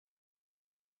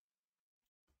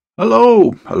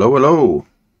Hello, hello, hello.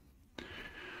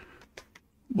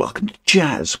 Welcome to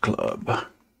Jazz Club.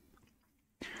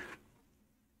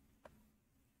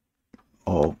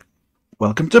 Or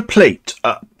welcome to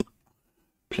PlateUp.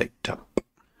 PlateUp.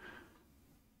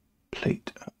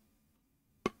 PlateUp.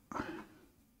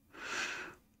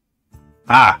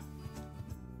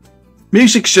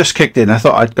 Music's just kicked in. I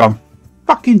thought I'd gone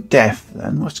fucking deaf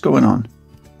then. What's going on?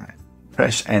 Right.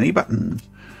 Press any button.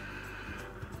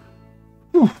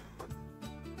 Whew.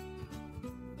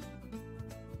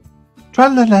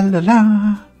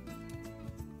 Tra-la-la-la-la.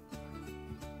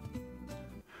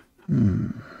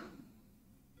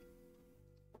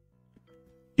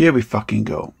 Here we fucking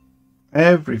go.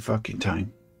 Every fucking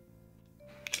time.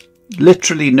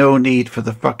 Literally no need for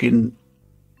the fucking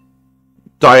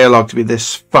dialogue to be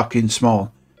this fucking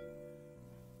small.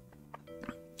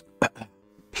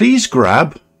 Please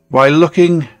grab, while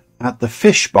looking at the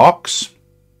fish box,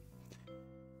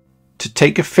 to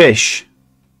take a fish.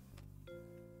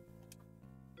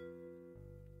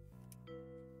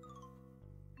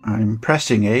 I'm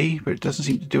pressing A, but it doesn't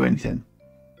seem to do anything.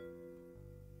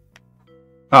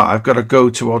 Oh, I've got to go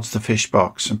towards the fish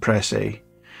box and press A.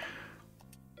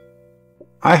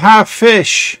 I have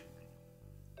fish.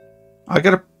 I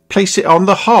got to place it on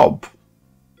the hob.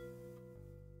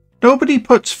 Nobody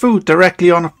puts food directly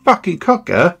on a fucking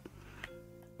cooker.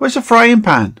 Where's a frying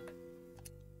pan?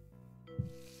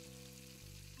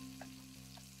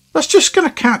 That's just going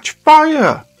to catch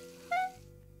fire.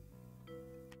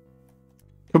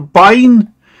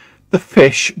 Combine the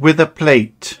fish with a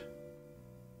plate.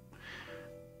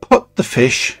 Put the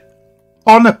fish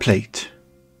on a plate.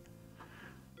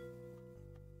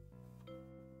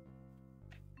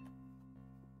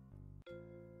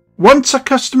 Once a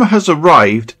customer has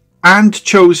arrived and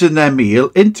chosen their meal,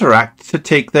 interact to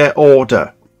take their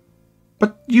order.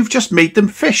 But you've just made them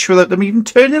fish without them even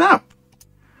turning up.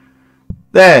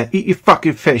 There, eat your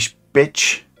fucking fish,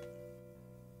 bitch.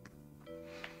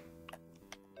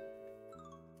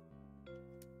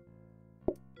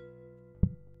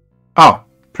 Oh,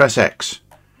 press X.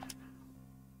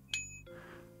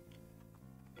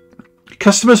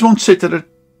 Customers won't sit at a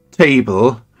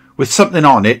table with something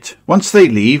on it. Once they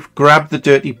leave, grab the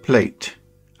dirty plate.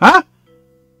 Huh?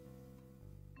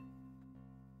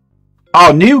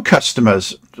 Oh, new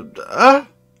customers.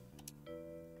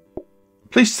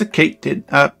 Place the plate in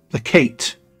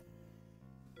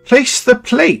Place the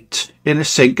plate in a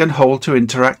sink and hold to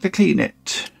interact to clean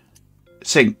it.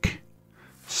 Sink.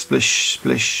 Splish,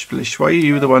 splish, splish. Why are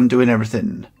you the one doing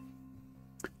everything?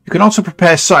 You can also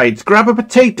prepare sides. Grab a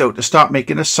potato to start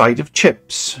making a side of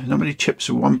chips. How many chips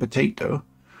for one potato?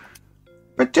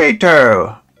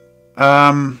 Potato.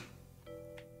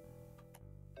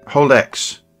 Hold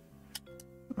X.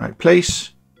 Right,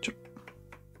 place.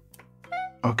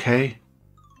 Okay.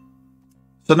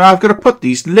 So now I've got to put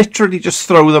these, literally just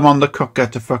throw them on the cooker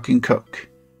to fucking cook.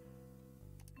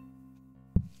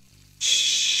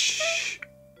 Shh.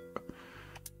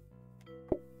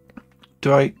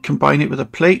 Do I combine it with a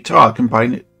plate? Oh, I'll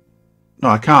combine it. No,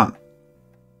 I can't.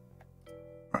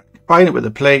 Right, combine it with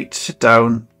a plate. Sit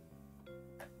down.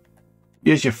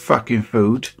 Here's your fucking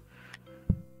food.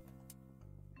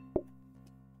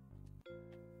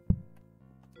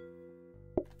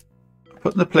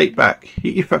 Putting the plate back.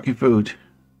 Eat your fucking food.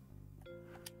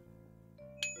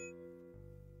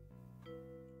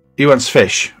 He wants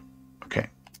fish. Okay.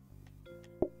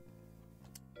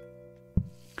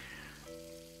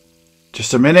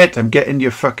 Just a minute. I'm getting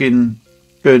your fucking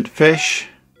burnt fish.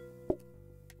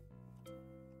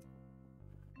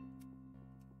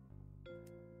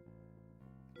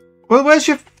 Well, where's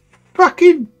your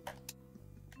fucking...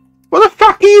 What the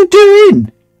fuck are you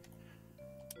doing?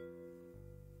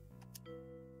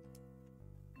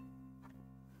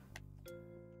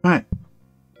 Right.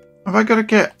 Have I got to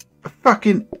get a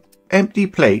fucking empty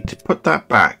plate? Put that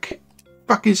back.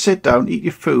 Fucking sit down, eat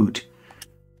your food.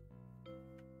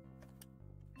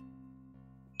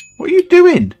 What are you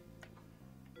doing?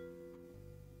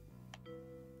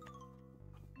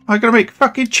 I gotta make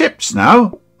fucking chips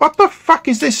now? What the fuck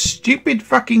is this stupid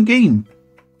fucking game?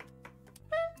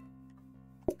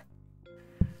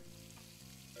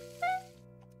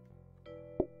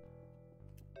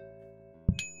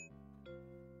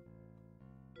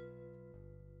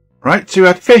 Right, so you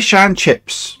had fish and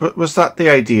chips. Was that the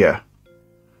idea?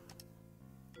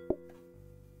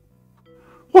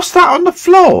 What's that on the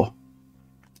floor?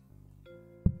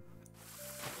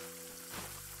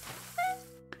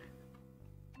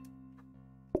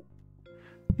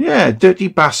 Yeah, dirty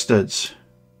bastards.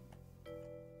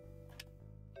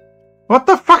 What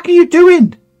the fuck are you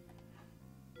doing?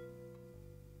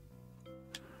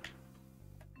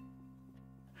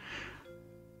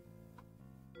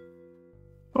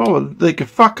 Oh, they can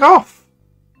fuck off.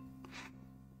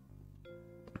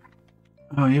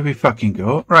 Oh, here we fucking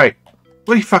go. Right.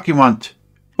 What do you fucking want?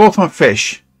 Both want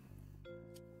fish.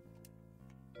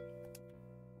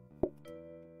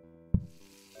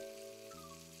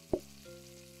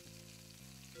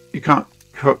 You can't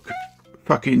cook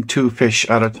fucking 2 fish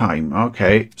at a time.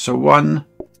 Okay, so 1.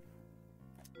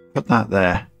 Put that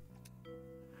there.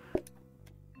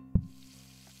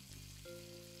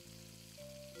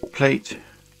 Plate.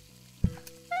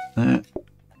 There.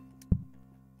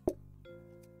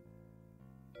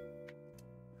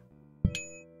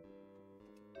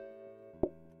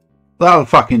 That'll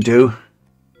fucking do.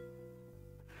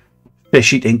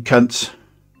 Fish eating cunts.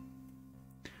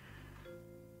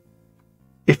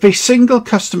 If a single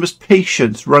customer's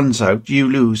patience runs out, you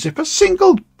lose. If a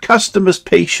single customer's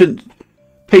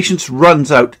patience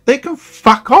runs out, they can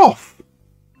fuck off.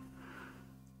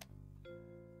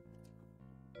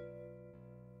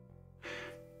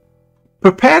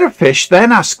 Prepare a fish,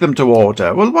 then ask them to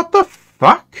order. Well, what the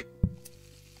fuck?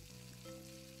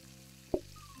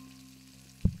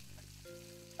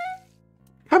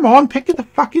 Come on, pick the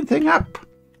fucking thing up.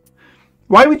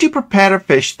 Why would you prepare a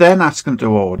fish, then ask them to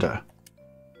order?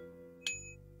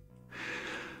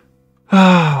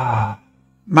 Ah,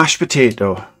 mashed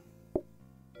potato.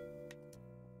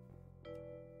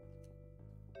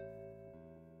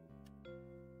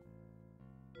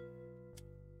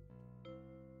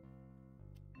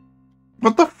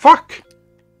 What the fuck?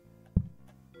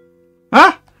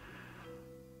 Huh?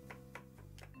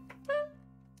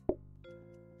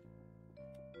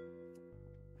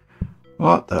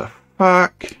 What the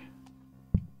fuck?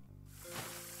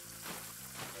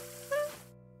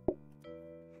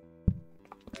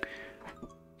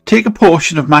 Take a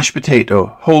portion of mashed potato,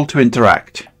 hold to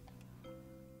interact.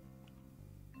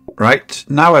 Right,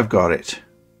 now I've got it.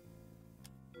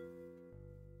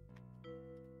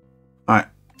 Right,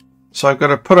 so I've got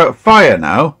to put out a fire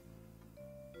now.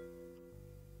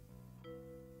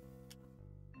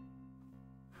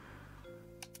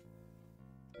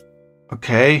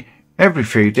 Okay, every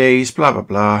few days, blah blah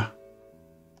blah.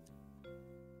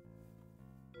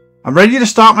 I'm ready to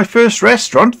start my first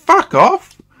restaurant. Fuck off.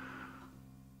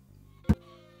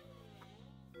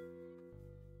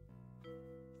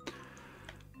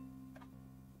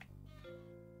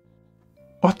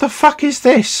 What the fuck is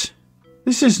this?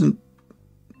 This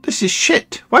is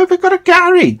shit. Why have we got a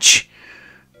garage?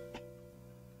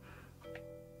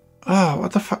 Oh,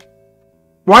 what the fuck?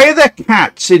 Why are there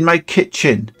cats in my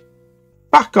kitchen?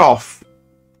 Fuck off.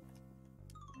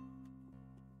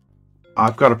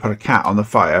 I've got to put a cat on the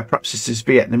fire. Perhaps this is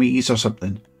Vietnamese or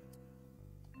something.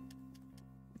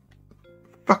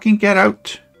 Fucking get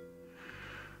out.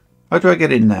 How do I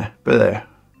get in there? But there.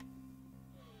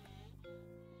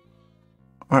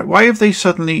 Right, why have they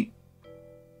suddenly...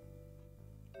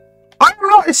 I'm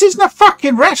not... This isn't a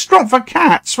fucking restaurant for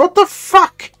cats. What the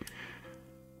fuck?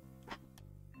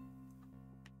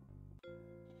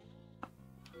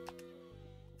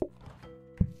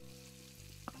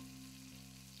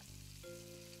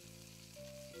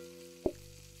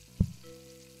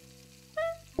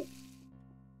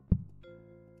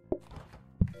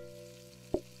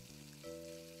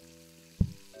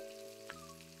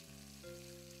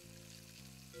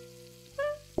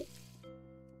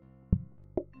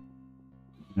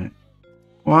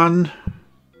 One.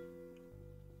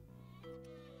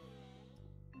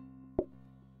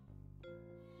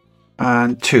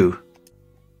 And 2.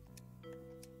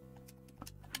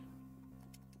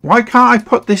 Why can't I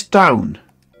put this down?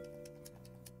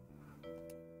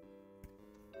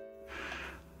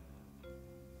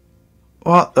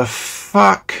 What the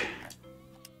fuck?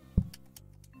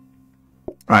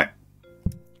 Right.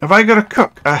 Have I got to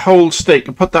cook a whole steak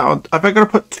and put that on? Have I got to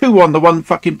put 2 on the one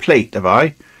fucking plate, have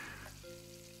I?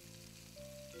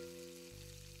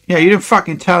 Yeah, you didn't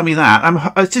fucking tell me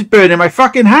that. It's just burning my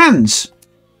fucking hands.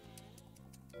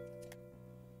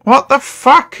 What the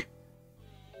fuck?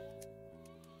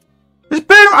 It's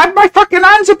burning. My fucking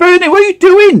hands are burning. What are you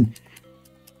doing?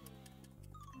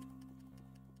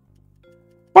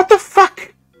 What the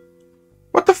fuck?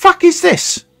 What the fuck is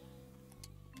this?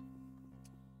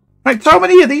 Right, so how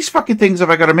many of these fucking things have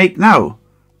I got to make now?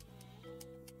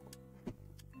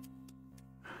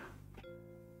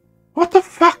 What the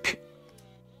fuck?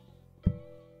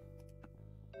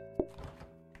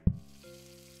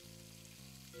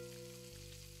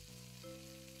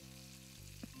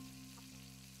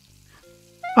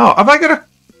 Oh, have I got to...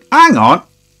 Hang on.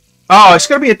 Oh, it's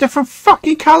going to be a different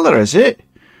fucking colour, is it?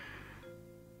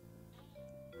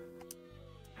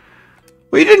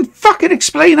 Well, you didn't fucking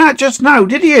explain that just now,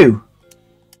 did you?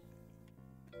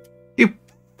 You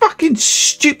fucking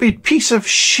stupid piece of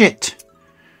shit.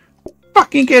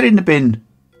 Fucking get in the bin.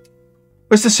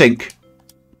 Where's the sink?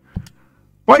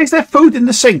 Why is there food in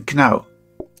the sink now?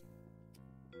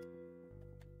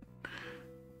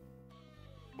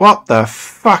 What the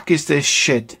fuck is this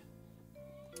shit?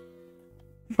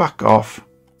 Fuck off.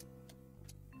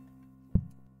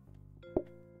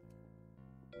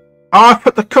 Oh, I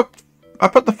put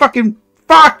the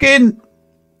fucking.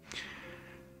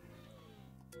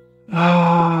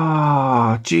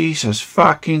 Ah, oh, Jesus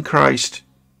fucking Christ.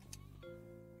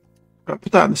 I'll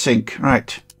put that in the sink.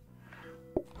 Right.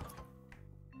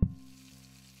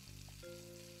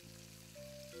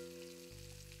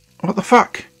 What the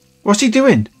fuck? What's he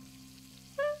doing?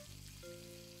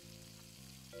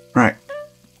 Right.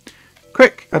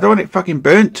 Quick, I don't want it fucking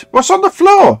burnt. What's on the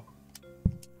floor?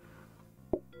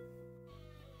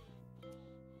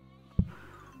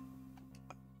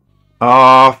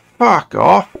 Oh, fuck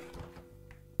off.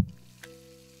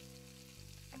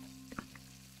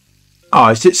 Oh,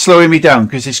 is it slowing me down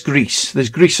because there's grease? There's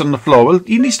grease on the floor. Well,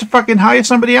 he needs to fucking hire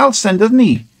somebody else then, doesn't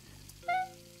he?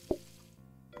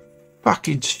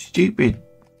 Fucking stupid.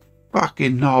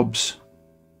 Fucking knobs.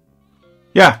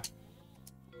 Yeah.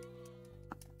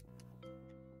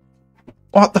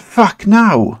 What the fuck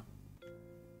now?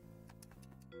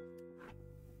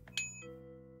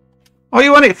 Oh,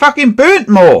 you want it fucking burnt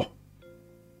more?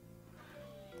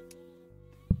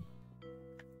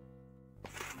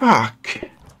 Fuck.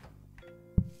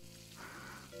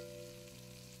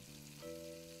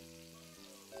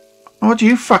 What do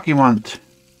you fucking want?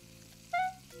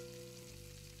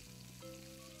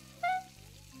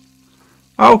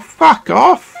 Oh, fuck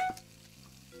off.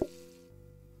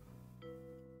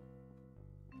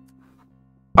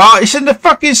 Oh, it's in the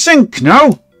fucking sink,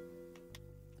 no?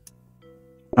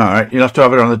 Alright, you'll have to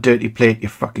have it on the dirty plate, you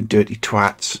fucking dirty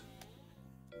twats.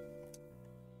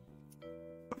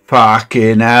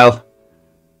 Fucking hell.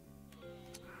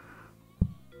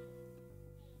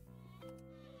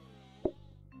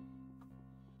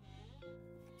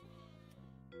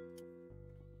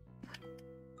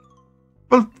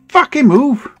 Well, fucking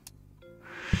move.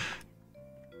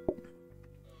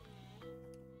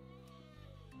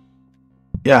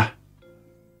 Yeah.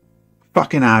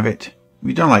 Fucking have it. If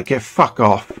you don't like it, fuck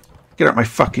off. Get out my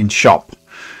fucking shop.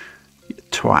 You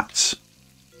twats.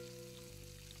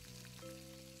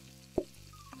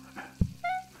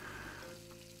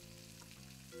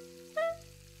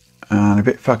 And a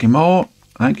bit fucking more.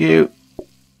 Thank you.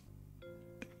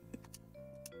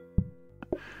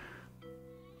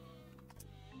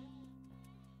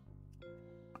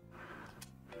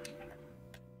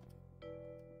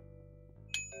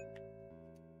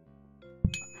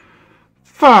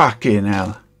 Fucking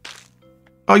hell.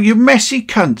 Oh, you messy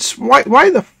cunts. Why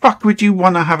the fuck would you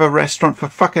want to have a restaurant for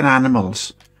fucking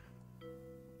animals?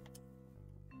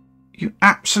 You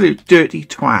absolute dirty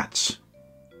twats.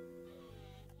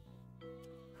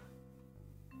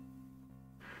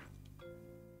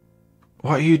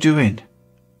 What are you doing?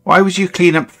 Why would you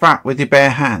clean up fat with your bare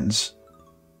hands?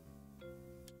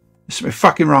 There's something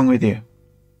fucking wrong with you.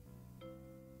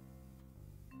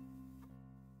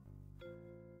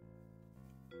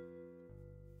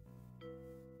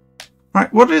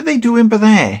 Right, what are they doing by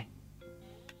there?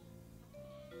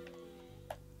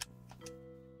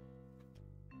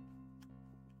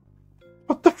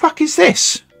 What the fuck is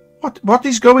this? What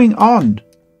is going on?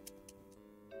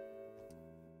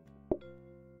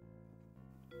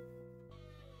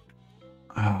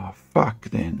 Oh, fuck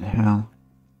then hell.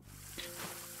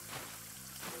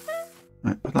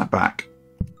 Right, put that back.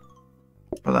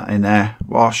 Put that in there.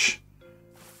 Wash.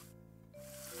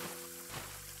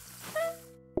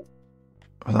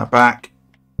 Put that back.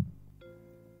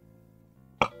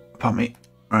 Pump me.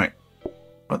 Right.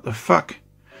 What the fuck?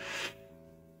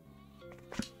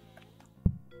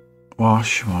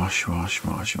 Wash, wash, wash,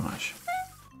 wash, wash.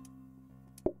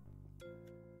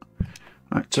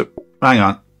 Right, so hang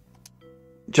on.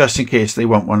 Just in case they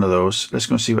want one of those. Let's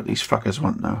go see what these fuckers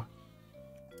want now.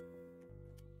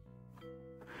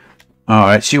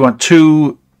 Alright, so you want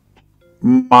 2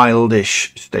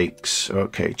 mildish steaks.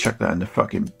 Okay, chuck that in the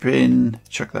fucking bin.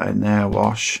 Chuck that in there.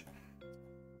 Wash.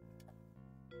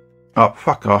 Oh,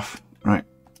 fuck off. Right.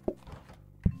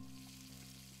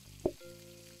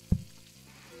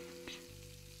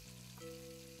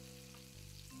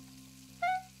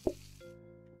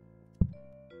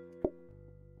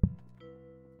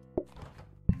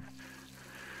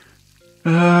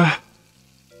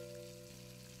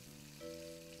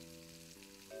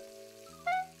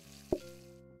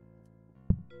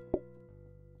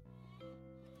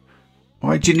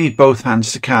 Why do you need both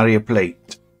hands to carry a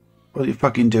plate? What are you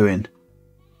fucking doing?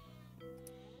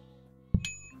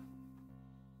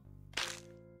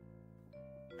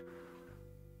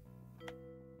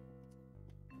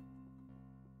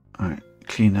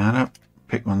 clean that up.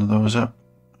 Pick one of those up.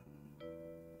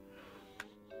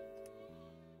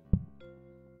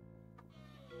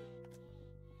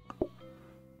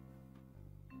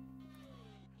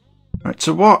 Right,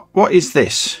 so what is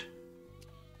this?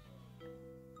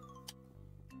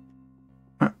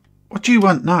 What do you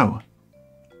want now?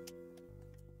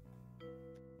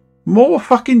 More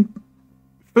fucking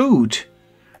food.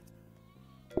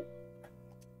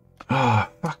 Ah,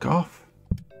 oh, fuck off.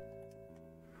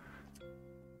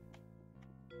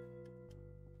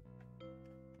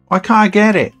 Why can't I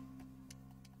get it?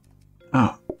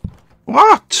 Oh.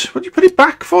 What? What do you put it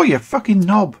back for, you fucking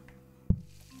knob?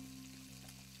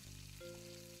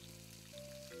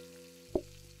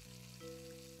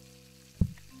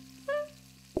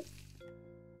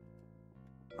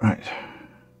 Right.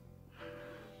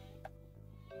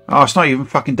 Oh, it's not even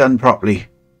fucking done properly.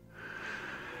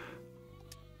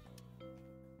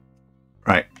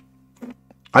 Right.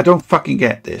 I don't fucking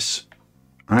get this.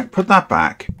 Right, put that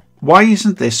back. Why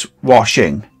isn't this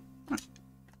washing?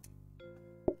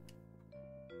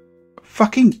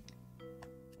 Fucking...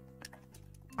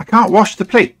 I can't wash the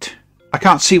plate. I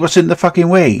can't see what's in the fucking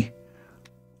way.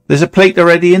 There's a plate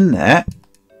already in there.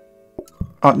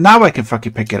 Oh, now I can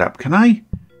fucking pick it up, can I?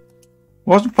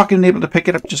 Wasn't fucking able to pick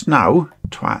it up just now.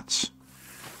 Twats.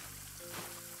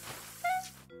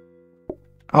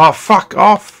 Oh, fuck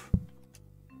off.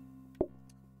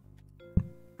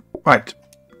 Right.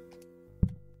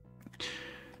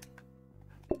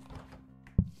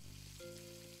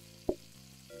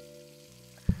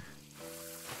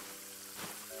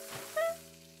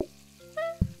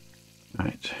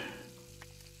 Right.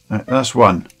 Right, that's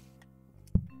one.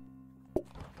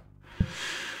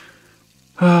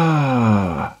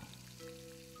 Ah.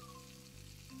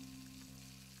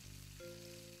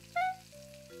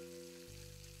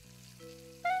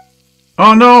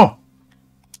 Oh no!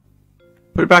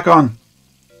 Put it back on.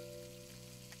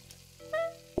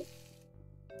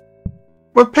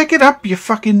 Well, pick it up, you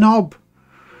fucking knob.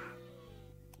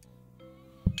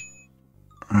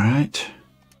 Right.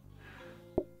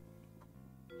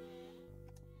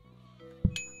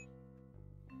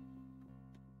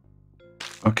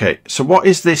 Okay, so what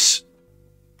is this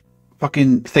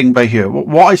fucking thing by here?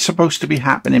 What is supposed to be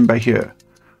happening by here?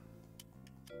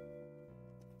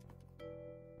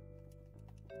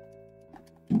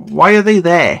 Why are they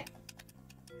there?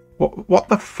 What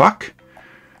the fuck?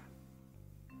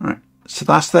 Right, so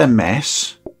that's their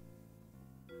mess.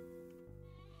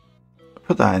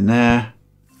 Put that in there.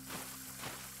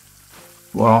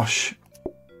 Wash.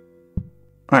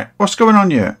 Right, what's going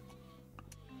on here?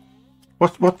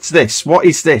 What's this? What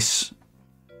is this?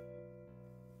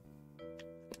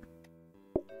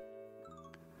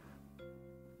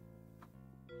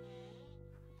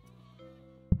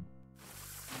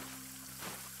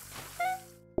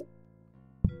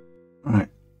 Right.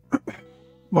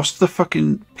 What's the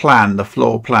fucking plan? The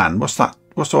floor plan? What's that?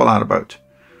 What's all that about?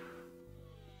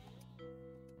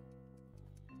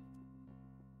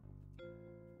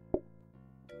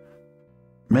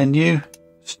 Menu.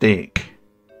 Steak.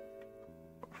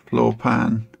 Floor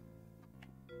pan.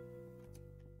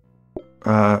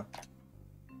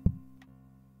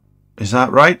 Is that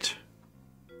right?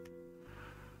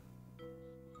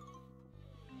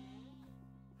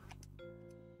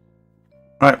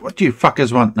 Right, what do you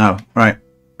fuckers want now? Right.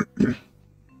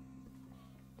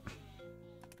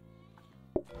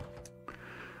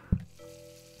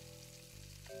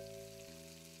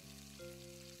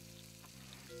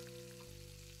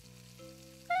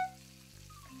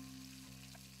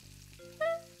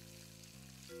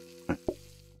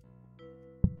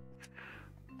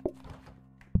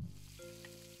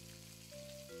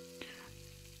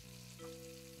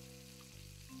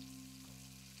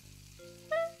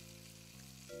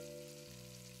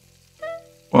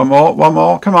 One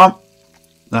more, come on.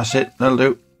 That's it, that'll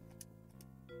do.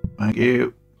 Thank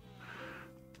you.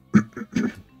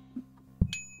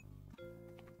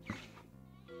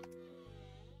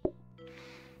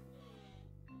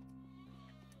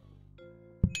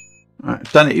 Right,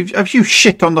 I've done it. Have you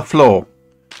shit on the floor?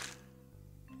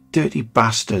 Dirty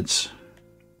bastards.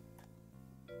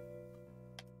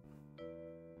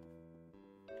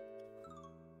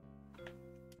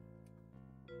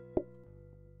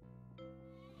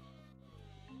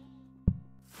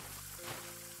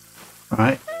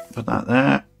 Right, put that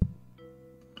there.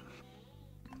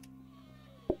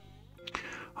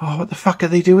 Oh, what the fuck are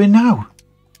they doing now?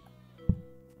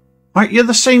 Right, you're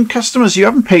the same customers. You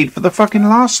haven't paid for the fucking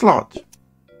last lot.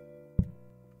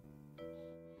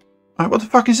 Right, what the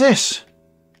fuck is this?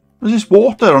 Is this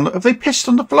water on? Have they pissed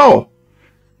on the floor?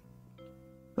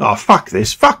 Oh, fuck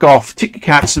this. Fuck off. Tick your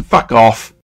cats and fuck off.